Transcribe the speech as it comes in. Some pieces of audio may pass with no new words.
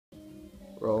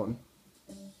Rolling.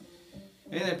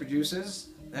 Hey there, producers.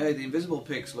 Hey, the invisible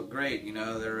pics look great. You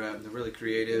know, they're really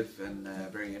creative and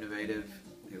very innovative.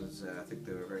 It was, I think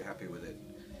they were very happy with it.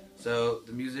 So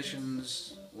the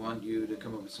musicians want you to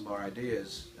come up with some more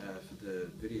ideas for the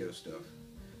video stuff.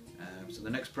 So the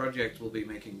next project will be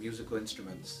making musical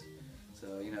instruments.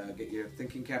 So, you know, get your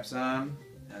thinking caps on.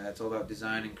 It's all about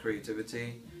design and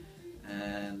creativity,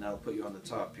 and I'll put you on the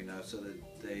top. You know, so that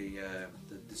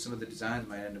some of the designs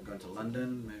might end up going to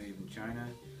London, maybe even China.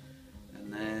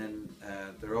 And then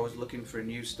they're always looking for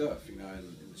new stuff, you know,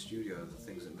 in the studio, the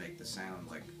things that make the sound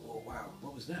like, oh wow,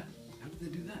 what was that? How did they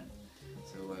do that?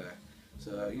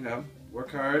 So you know,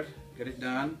 work hard, get it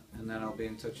done, and then I'll be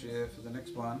in touch with you for the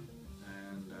next one.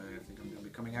 And I think I'm going to be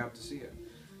coming out to see you.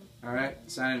 All right,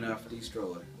 signing off, D.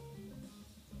 Stroller.